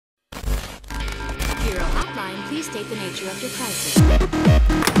subject line, please state the nature of your crisis.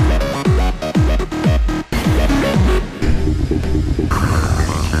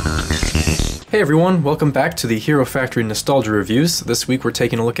 Hey everyone, welcome back to the Hero Factory Nostalgia Reviews. This week we're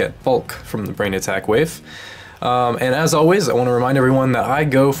taking a look at Bulk from the Brain Attack Wave. And as always, I want to remind everyone that I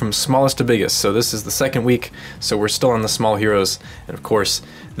go from smallest to biggest. So this is the second week, so we're still on the small heroes. And of course,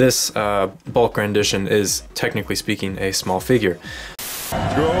 this Bulk rendition is, technically speaking, a small figure.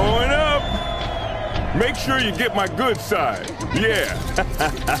 Going up! Make sure you get my good side. Yeah!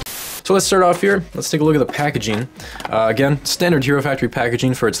 So let's start off here. Let's take a look at the packaging. Again, standard Hero Factory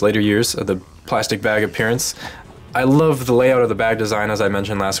packaging for its later years, the plastic bag appearance. I love the layout of the bag design, as I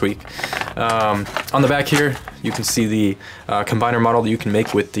mentioned last week. On the back here, you can see the combiner model that you can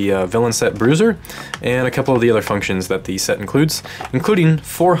make with the villain set Bruiser, and a couple of the other functions that the set includes, including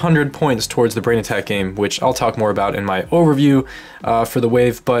 400 points towards the Brain Attack game, which I'll talk more about in my overview for the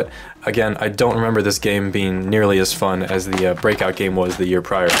Wave, but again, I don't remember this game being nearly as fun as the Breakout game was the year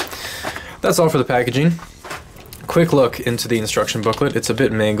prior. That's all for the packaging. Quick look into the instruction booklet. It's a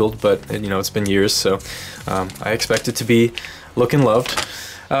bit mangled, but you know, it's been years, so I expect it to be looking loved.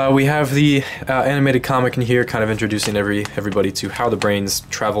 We have the animated comic in here, kind of introducing everybody to how the brains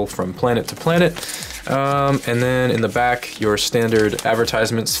travel from planet to planet. And then in the back, your standard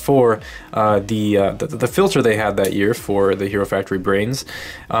advertisements for the filter they had that year for the Hero Factory brains.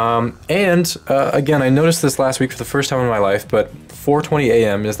 Again, I noticed this last week for the first time in my life, but 4:20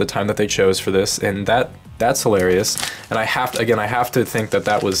 a.m. is the time that they chose for this, and that's hilarious. And I have to think that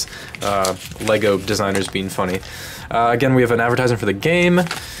that was Lego designers being funny. Again, we have an advertisement for the game,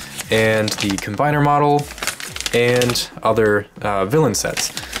 and the combiner model, and other villain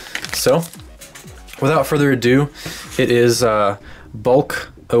sets. So, without further ado, it is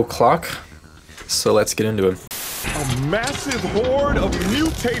Bulk O'Clock. So let's get into him. A massive horde of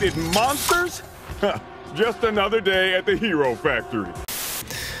mutated monsters? Just another day at the Hero Factory.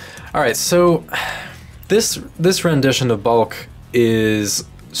 Alright, so this rendition of Bulk is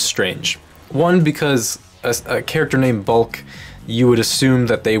strange. One, because a character named Bulk, you would assume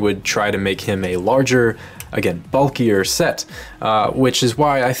that they would try to make him a larger, again, bulkier set, which is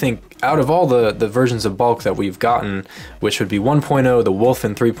why I think out of all the versions of Bulk that we've gotten, which would be 1.0, the Wolf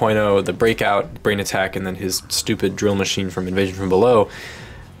in 3.0, the Breakout, Brain Attack, and then his stupid drill machine from Invasion from Below,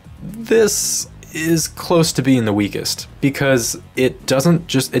 this is close to being the weakest, because it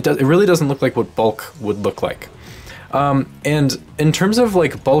really doesn't look like what Bulk would look like. And in terms of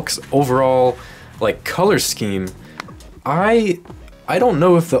like Bulk's overall like color scheme, I don't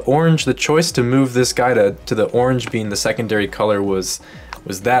know if the choice to move this guy to the orange being the secondary color was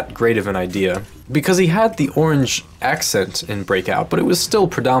that great of an idea, because he had the orange accent in Breakout, but it was still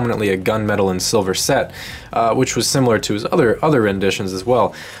predominantly a gunmetal and silver set, which was similar to his other renditions as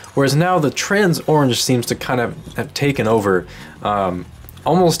well. Whereas now the trans orange seems to kind of have taken over,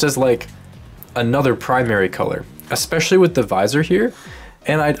 almost as like another primary color, especially with the visor here.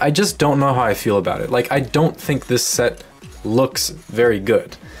 And I just don't know how I feel about it. Like, I don't think this set looks very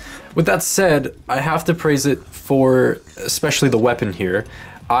good. With that said, I have to praise it for especially the weapon here.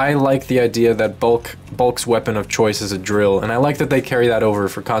 I like the idea that Bulk's weapon of choice is a drill, and I like that they carry that over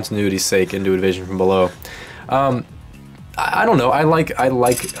for continuity's sake into Invasion from Below. I don't know. I like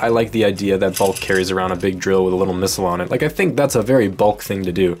the idea that Bulk carries around a big drill with a little missile on it. Like, I think that's a very Bulk thing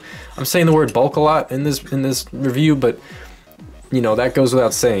to do. I'm saying the word Bulk a lot in this review, but you know, that goes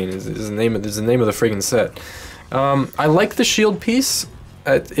without saying. Is the name of the friggin' set. I like the shield piece.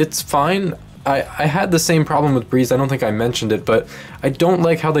 It's fine. I had the same problem with Breeze. I don't think I mentioned it, but I don't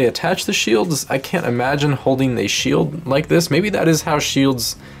like how they attach the shields. I can't imagine holding a shield like this. Maybe that is how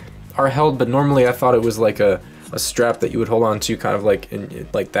shields are held, but normally I thought it was like a strap that you would hold on to, kind of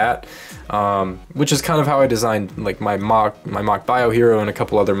like that, which is kind of how I designed like my mock Bio Hero and a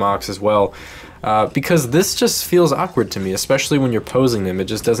couple other mocks as well. Because this just feels awkward to me, especially when you're posing him. It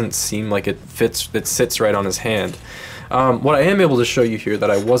just doesn't seem like it sits right on his hand. What I am able to show you here that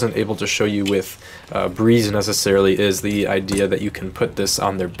I wasn't able to show you with Breeze necessarily is the idea that you can put this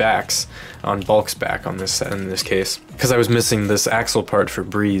on their backs, on Bulk's back on this set in this case, because I was missing this axle part for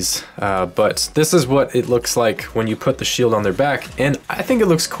Breeze. But this is what it looks like when you put the shield on their back, and I think it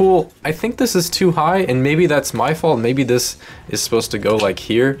looks cool. I think this is too high, and maybe that's my fault. Maybe this is supposed to go like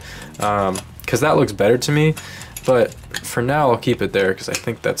here, because that looks better to me. But for now, I'll keep it there because I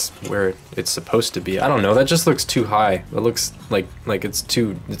think that's where it's supposed to be. I don't know, that just looks too high. It looks like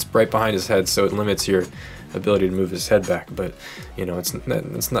it's right behind his head, so it limits your ability to move his head back. But you know, that's kind of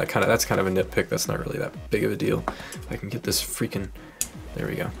a nitpick. That's not really that big of a deal. If I can get this freaking, there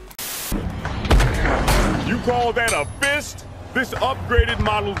we go. You call that a fist? This upgraded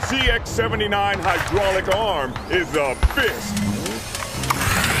model ZX-79 hydraulic arm is a fist.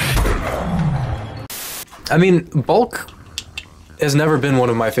 I mean, Bulk has never been one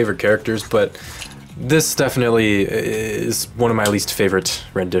of my favorite characters, but this definitely is one of my least favorite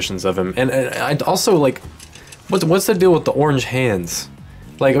renditions of him. And I'd also, like, what's the deal with the orange hands?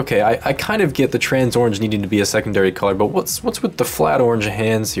 Like, okay, I kind of get the trans orange needing to be a secondary color, but what's with the flat orange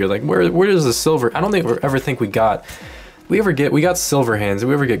hands here? Like, where does the silver? I don't ever think we got silver hands. Did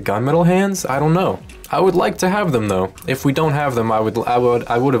we ever get gunmetal hands? I don't know. I would like to have them though. If we don't have them, I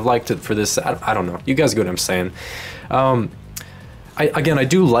would have liked it for this. I don't know. You guys get what I'm saying. I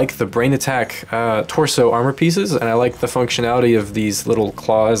do like the Brain Attack torso armor pieces, and I like the functionality of these little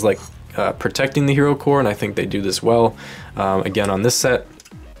claws, like protecting the hero core, and I think they do this well. Again, on this set.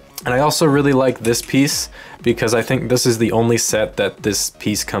 And I also really like this piece because I think this is the only set that this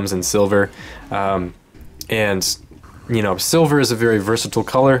piece comes in silver. And, you know, silver is a very versatile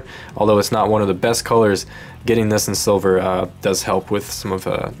color, although it's not one of the best colors. Getting this in silver does help with some of,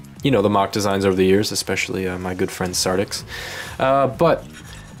 you know, the mock designs over the years, especially my good friend Sardix. But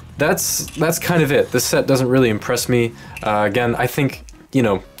that's kind of it. This set doesn't really impress me. Again, I think, you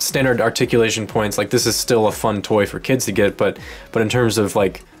know, standard articulation points, like this is still a fun toy for kids to get, but in terms of,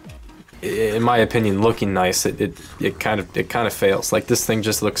 like, in my opinion, looking nice, it kind of fails. Like, this thing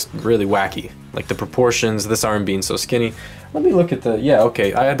just looks really wacky. Like the proportions, this arm being so skinny. Let me look at the, yeah,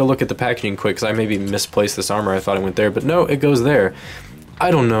 okay, I had to look at the packaging quick because I maybe misplaced this armor. I thought it went there, but no, it goes there. I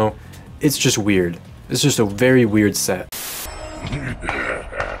don't know. It's just weird. It's just a very weird set.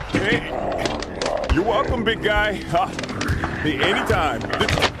 Hey, you're welcome, big guy. Anytime.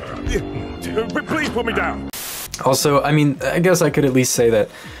 Please put me down. Also, I mean, I guess I could at least say that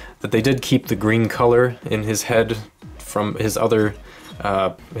they did keep the green color in his head from his other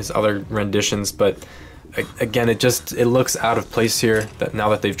renditions, but again, it looks out of place here. That now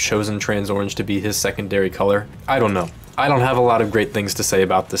that they've chosen trans orange to be his secondary color, I don't know. I don't have a lot of great things to say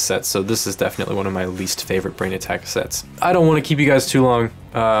about this set, so this is definitely one of my least favorite Brain Attack sets. I don't want to keep you guys too long,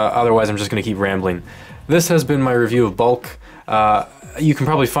 otherwise I'm just going to keep rambling. This has been my review of Bulk. You can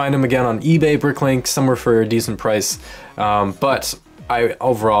probably find him again on eBay, Bricklink, somewhere for a decent price, but I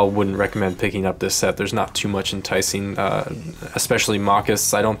overall wouldn't recommend picking up this set. There's not too much enticing, especially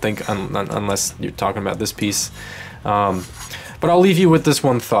Machus, I don't think, unless you're talking about this piece. But I'll leave you with this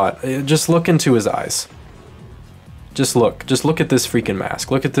one thought. Just look into his eyes. Just look at this freaking mask.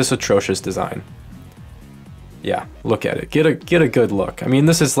 Look at this atrocious design. Yeah, look at it. Get a good look. I mean,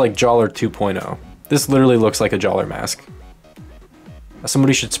 this is like Jawler 2.0. This literally looks like a Jawler mask.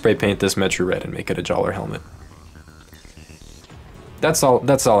 Somebody should spray paint this Metru red and make it a Jawler helmet. That's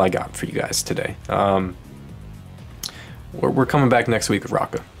all I got for you guys today. We're coming back next week with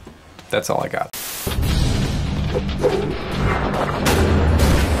Raka. That's all I got.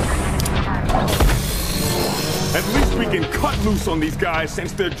 At least we can cut loose on these guys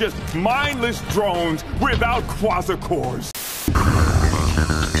since they're just mindless drones without quasicores.